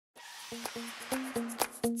Hi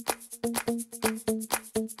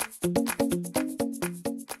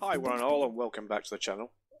one and all, and welcome back to the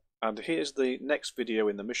channel. And here's the next video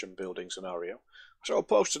in the mission building scenario. So I'll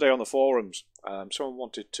post today on the forums. Someone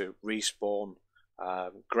wanted to respawn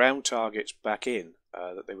ground targets back in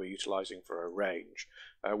that they were utilising for a range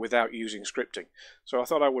without using scripting. So I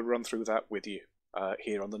thought I would run through that with you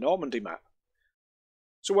here on the Normandy map.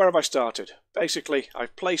 So where have I started? Basically,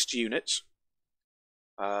 I've placed units.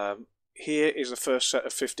 Here is the first set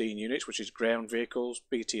of 15 units, which is ground vehicles,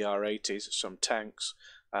 BTR-80s, some tanks,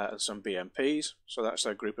 and some BMPs. So that's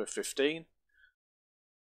a group of 15.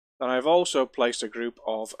 Then I've also placed a group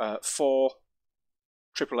of 4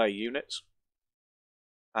 AAA units,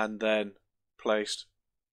 and then placed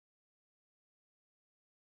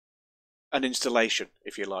an installation,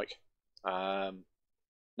 if you like. Now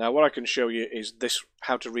what I can show you is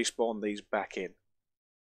how to respawn these back in.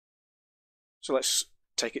 So let's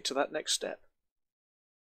take it to that next step.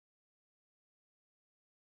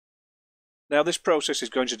 Now this process is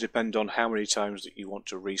going to depend on how many times that you want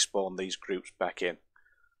to respawn these groups back in,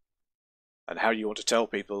 and how you want to tell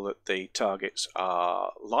people that the targets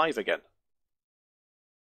are live again.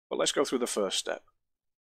 But let's go through the first step.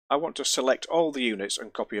 I want to select all the units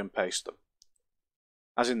and copy and paste them.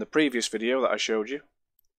 As in the previous video that I showed you,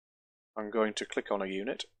 I'm going to click on a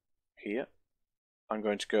unit here. I'm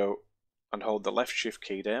going to go and hold the left shift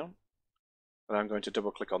key down, and I'm going to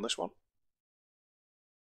double click on this one,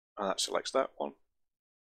 and that selects that one.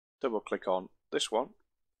 Double click on this one,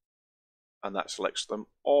 and that selects them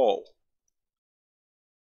all.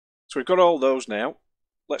 So we've got all those now.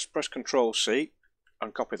 Let's press Ctrl C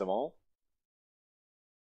and copy them all.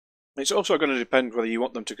 It's also going to depend whether you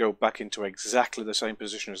want them to go back into exactly the same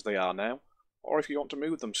position as they are now, or if you want to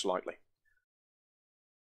move them slightly.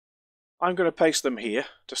 I'm going to paste them here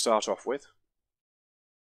to start off with.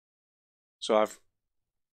 So I've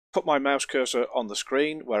put my mouse cursor on the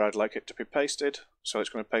screen where I'd like it to be pasted, so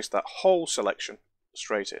it's going to paste that whole selection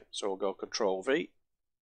straight in. So we'll go Ctrl V.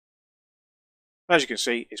 As you can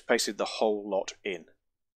see, it's pasted the whole lot in.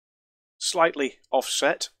 Slightly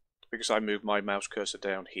offset because I moved my mouse cursor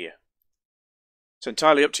down here. It's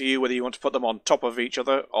entirely up to you whether you want to put them on top of each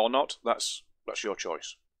other or not. That's your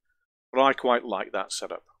choice. But I quite like that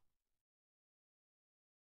setup.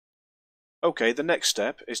 Okay, the next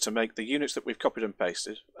step is to make the units that we've copied and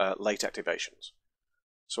pasted late activations.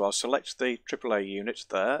 So I'll select the AAA unit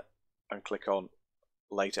there and click on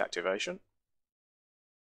late activation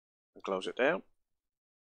and close it down.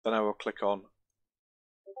 Then I will click on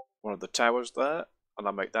one of the towers there and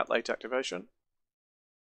I'll make that late activation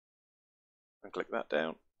and click that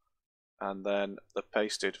down. And then the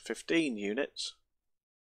pasted 15 units,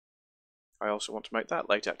 I also want to make that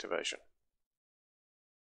late activation.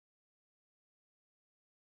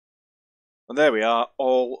 And there we are,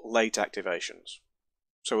 all late activations.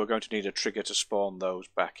 So we're going to need a trigger to spawn those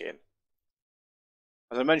back in.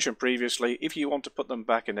 As I mentioned previously, if you want to put them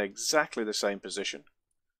back in exactly the same position,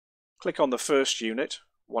 click on the first unit,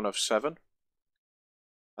 one of 7,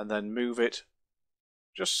 and then move it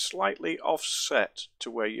just slightly offset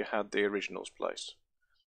to where you had the originals placed.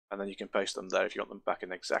 And then you can paste them there if you want them back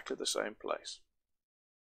in exactly the same place.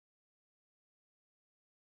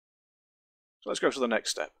 So let's go to the next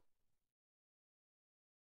step.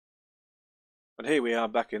 And here we are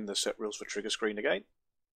back in the set rules for trigger screen again.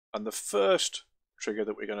 And the first trigger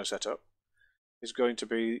that we're going to set up is going to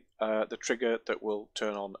be the trigger that will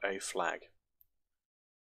turn on a flag.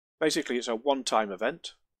 Basically it's a one-time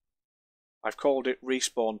event. I've called it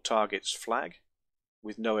respawn targets flag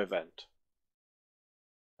with no event.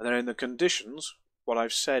 And then in the conditions, what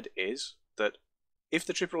I've said is that if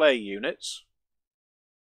the AAA units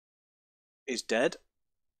is dead,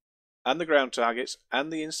 and the ground targets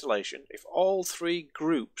and the installation, if all 3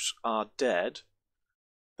 groups are dead,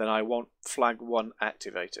 then I want flag 1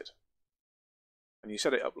 activated. And you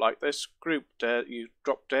set it up like this: group dead, you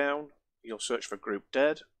drop down, you'll search for group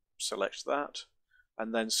dead, select that,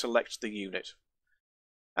 and then select the unit.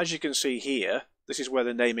 As you can see here, this is where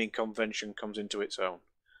the naming convention comes into its own.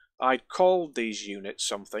 I'd called these units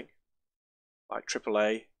something like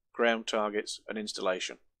AAA, ground targets and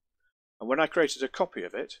installation. And when I created a copy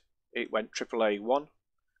of it, it went AAA 1,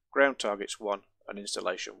 ground targets 1 and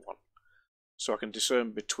installation 1. So I can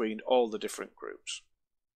discern between all the different groups.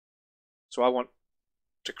 So I want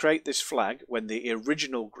to create this flag when the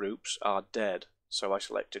original groups are dead, so I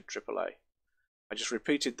selected AAA. I just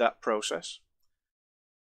repeated that process.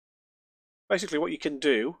 Basically what you can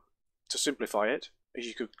do to simplify it is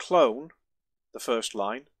you could clone the first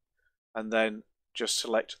line and then just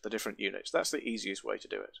select the different units. That's the easiest way to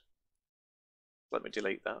do it. Let me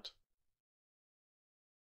delete that.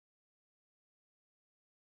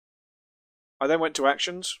 I then went to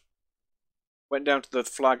Actions, went down to the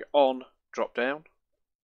Flag On drop down,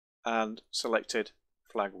 and selected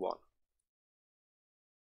Flag 1.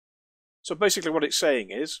 So basically what it's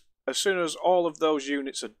saying is, as soon as all of those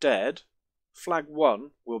units are dead, Flag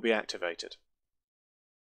 1 will be activated.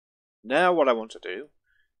 Now what I want to do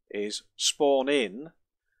is spawn in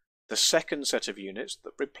the second set of units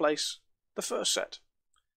that replace the first set.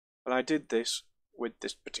 And I did this with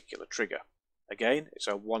this particular trigger. Again, it's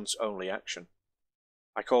a once only action.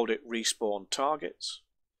 I called it ReSpawn Targets.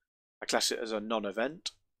 I class it as a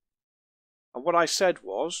non-event. And what I said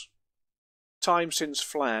was, time since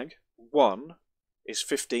Flag 1 is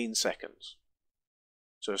 15 seconds.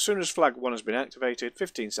 So as soon as Flag 1 has been activated,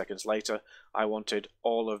 15 seconds later, I wanted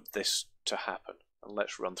all of this to happen. And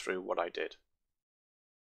let's run through what I did.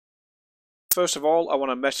 First of all, I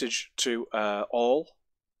want a message to all.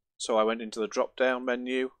 So I went into the drop-down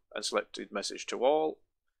menu and selected Message to All.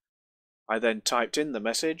 I then typed in the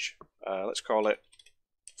message. Let's call it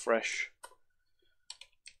Fresh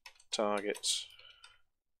Targets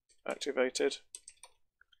Activated.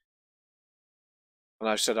 And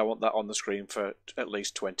I said I want that on the screen for at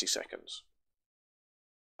least 20 seconds.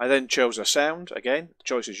 I then chose a sound. Again, the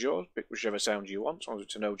choice is yours. Pick whichever sound you want, as long as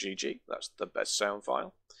it's an OGG. That's the best sound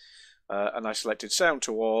file. And I selected Sound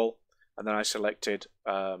to All, and then I selected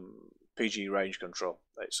PG Range Control.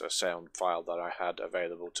 It's a sound file that I had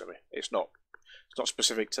available to me. It's not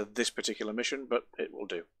specific to this particular mission, but it will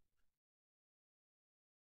do.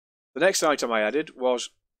 The next item I added was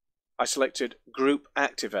I selected Group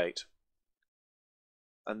Activate.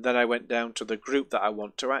 And then I went down to the group that I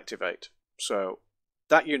want to activate. So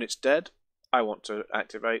that unit's dead. I want to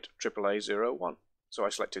activate AAA01. So I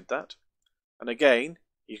selected that. And again,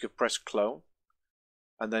 you could press clone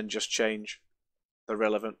and then just change the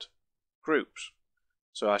relevant groups.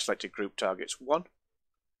 So I selected Group Targets 1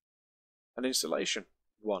 and Installation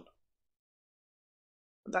 1.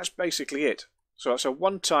 And that's basically it. So it's a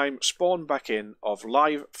one-time spawn back in of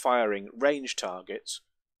live firing range targets.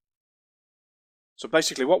 So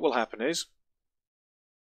basically what will happen is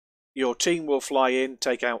your team will fly in,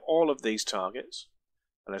 take out all of these targets,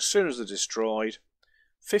 and as soon as they're destroyed,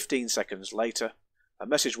 15 seconds later, a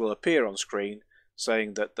message will appear on screen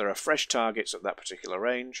saying that there are fresh targets at that particular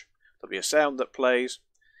range. There'll be a sound that plays,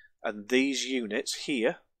 and these units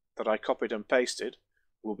here that I copied and pasted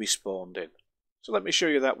will be spawned in. So let me show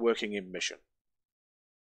you that working in mission.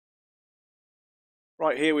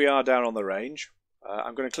 Right, here we are down on the range.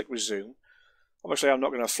 I'm going to click Resume. Obviously I'm not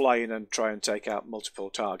going to fly in and try and take out multiple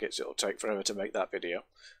targets. It'll take forever to make that video.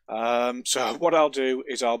 So what I'll do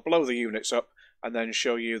is I'll blow the units up and then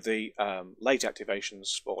show you the late activations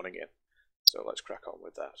spawning in. So let's crack on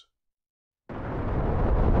with that.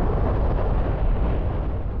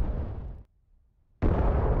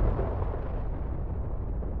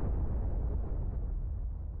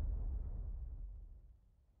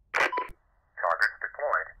 Targets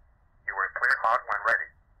deployed. You are clear hot when ready.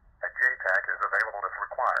 A JTAC is available if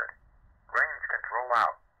required. Range control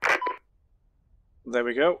out. There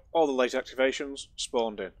we go. All the late activations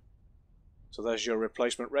spawned in. So there's your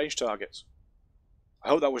replacement range targets. I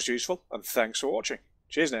hope that was useful, and thanks for watching.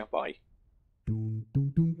 Cheers now, bye.